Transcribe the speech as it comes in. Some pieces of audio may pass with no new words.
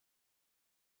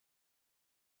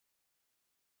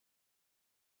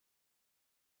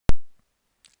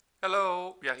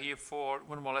Hello, we are here for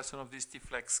one more lesson of this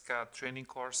T-Flex CAD training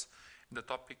course. The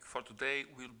topic for today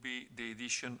will be the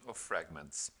edition of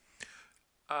fragments.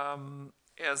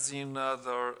 As in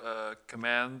other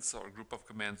commands or group of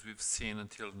commands we've seen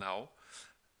until now,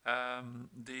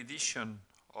 the edition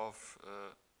of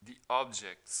the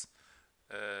objects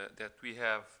that we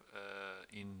have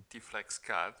in T-Flex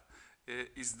CAD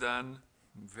is done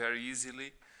very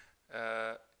easily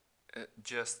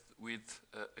just with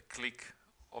a click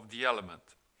of the element.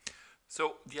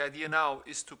 So the idea now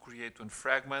is to create one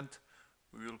fragment.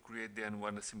 We will create then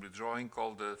one assembly drawing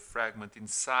called the fragment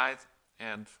inside,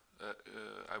 and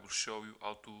I will show you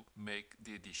how to make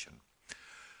the addition.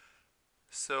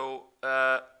 So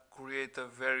create a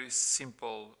very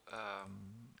simple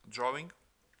drawing.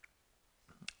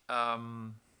 I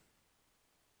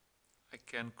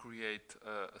can create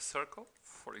a circle,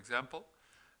 for example.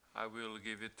 I will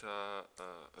give it a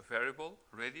variable,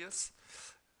 radius.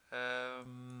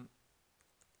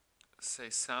 Say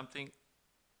something,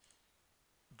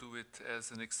 do it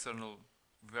as an external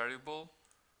variable,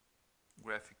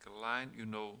 graphical line, you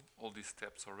know all these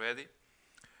steps already.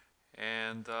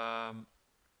 And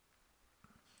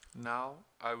now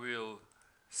I will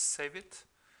save it,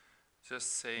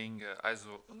 just saying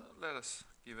ISO, let us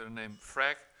give it a name,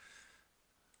 frag,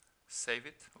 save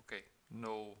it, okay,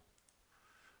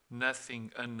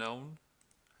 nothing unknown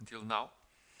until now.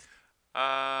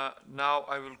 Now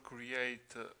I will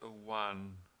create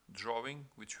one drawing,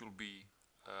 which will be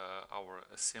our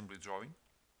assembly drawing.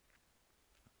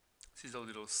 This is a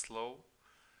little slow.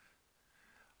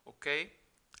 Okay.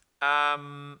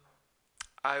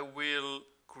 I will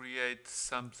create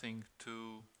something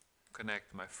to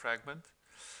connect my fragment.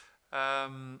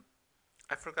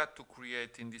 I forgot to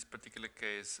create in this particular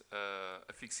case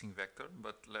a fixing vector,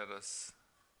 but let us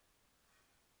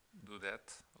do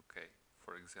that. Okay.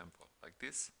 For example, like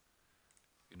this,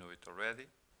 you know it already,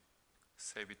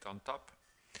 save it on top.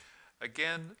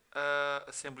 Again,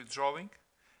 assembly drawing,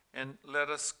 and let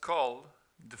us call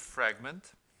the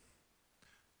fragment.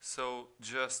 So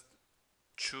just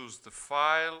choose the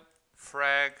file,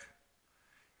 frag,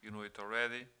 you know it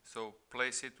already, so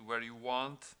place it where you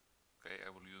want. Okay,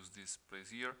 I will use this place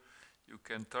here. You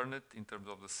can turn it in terms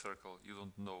of the circle, you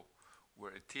don't know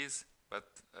where it is, but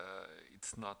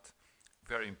it's not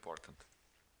very important.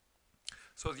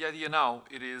 So the idea now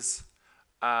it is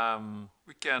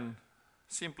we can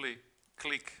simply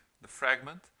click the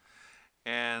fragment,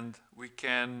 and we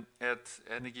can at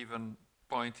any given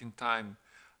point in time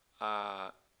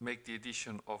make the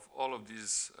addition of all of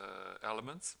these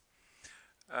elements.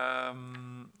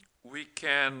 We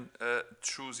can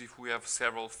choose, if we have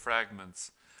several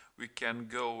fragments, we can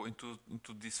go into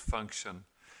this function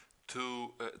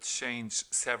to change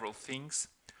several things.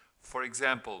 For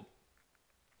example,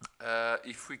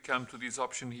 if we come to this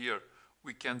option here,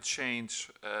 we can change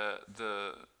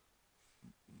the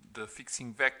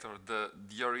fixing vector,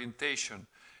 the orientation,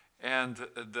 and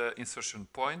the insertion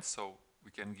point, so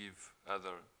we can give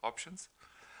other options.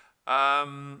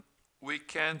 We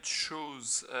can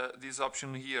choose this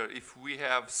option here if we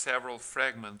have several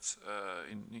fragments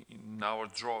in our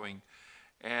drawing,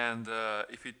 and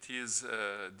if it is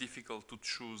difficult to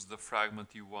choose the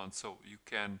fragment you want, so you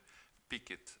can pick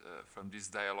it from this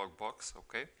dialog box,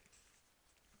 okay?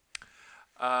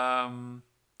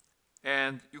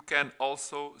 And you can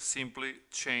also simply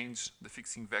change the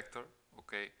fixing vector,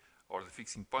 okay, or the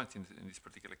fixing point in this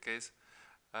particular case.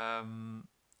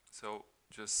 So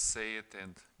just say it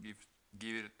and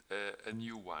give it a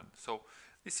new one. So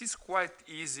this is quite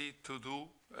easy to do,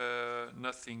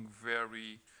 nothing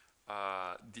very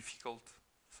difficult,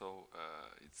 so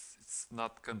it's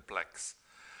not complex.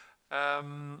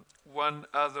 One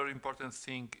other important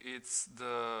thing is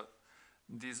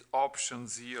these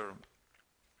options here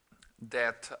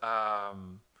that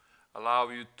allow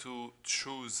you to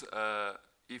choose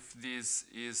if this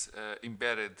is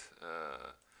embedded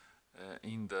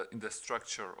in the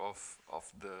structure of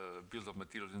the bill of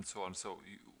materials and so on. So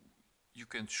you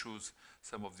can choose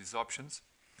some of these options.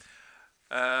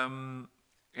 And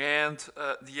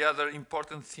the other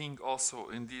important thing also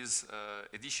in this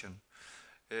edition,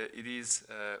 it is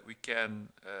we can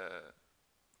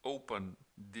open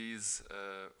this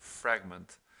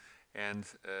fragment, and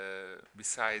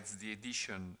besides the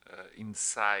addition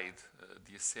inside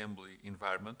the assembly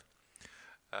environment,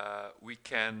 we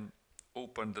can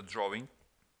open the drawing,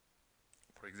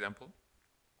 for example,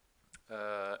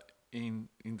 in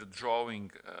the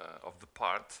drawing of the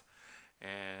part,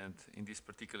 and in this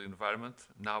particular environment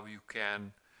now you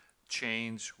can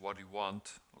change what you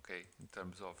want, in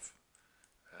terms of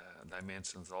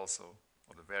dimensions also,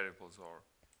 or the variables, or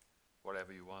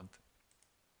whatever you want.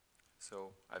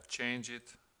 So I've changed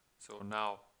it, so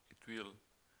now it will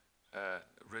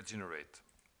regenerate.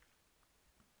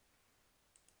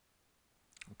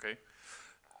 Okay.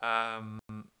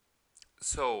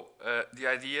 So the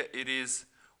idea it is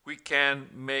we can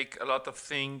make a lot of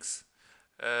things.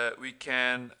 We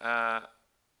can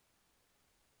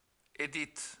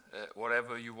edit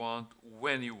whatever you want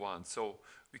when you want. So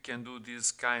we can do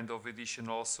this kind of edition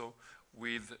also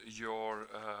with your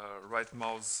right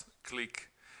mouse click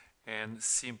and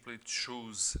simply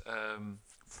choose,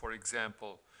 for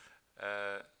example,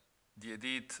 the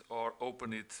edit, or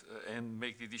open it and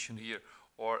make the edition here,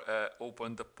 or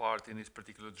open the part in this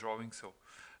particular drawing. So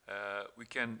we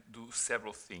can do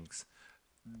several things.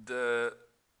 The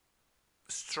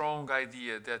strong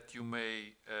idea that you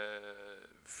may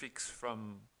fix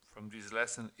from this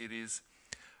lesson, it is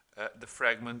the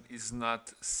fragment is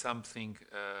not something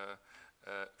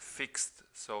fixed.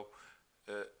 So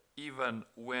even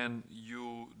when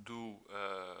you do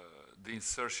the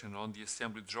insertion on the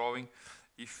assembly drawing,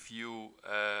 if you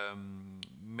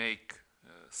make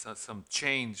some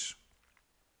change,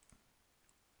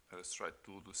 let's try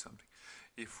to do something.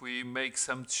 If we make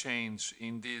some change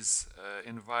in this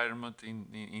environment,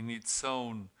 in its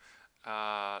own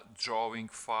drawing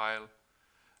file,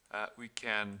 we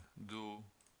can do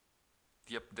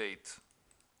the update.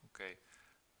 Okay,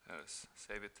 let's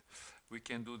save it. We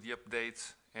can do the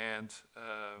update, and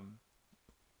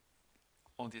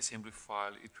on the assembly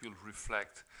file it will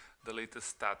reflect the latest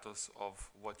status of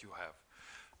what you have.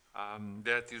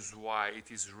 That is why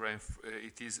it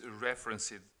is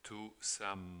referenced to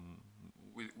some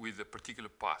with a particular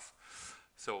path.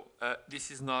 So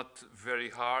this is not very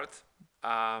hard.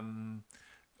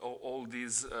 All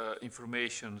these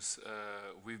informations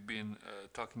we've been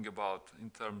talking about in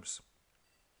terms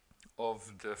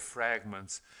of the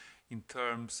fragments, in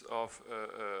terms of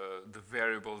the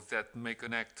variables that may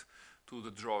connect to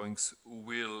the drawings,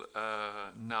 will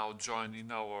now join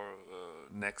in our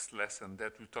next lesson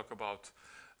that will talk about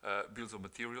bills of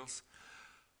materials.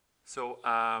 So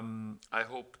I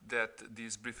hope that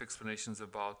these brief explanations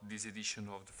about this edition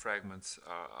of the fragments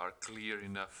are clear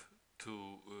enough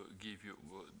to give you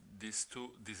this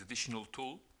additional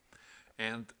tool.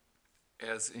 And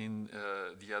as in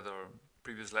the other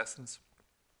previous lessons,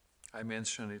 I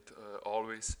mention it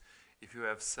always. If you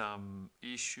have some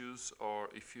issues, or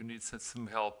if you need some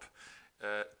help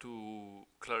to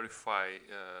clarify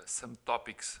some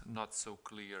topics not so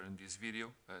clear in this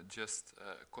video, just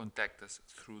contact us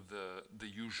through the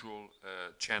usual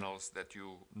channels that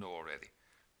you know already.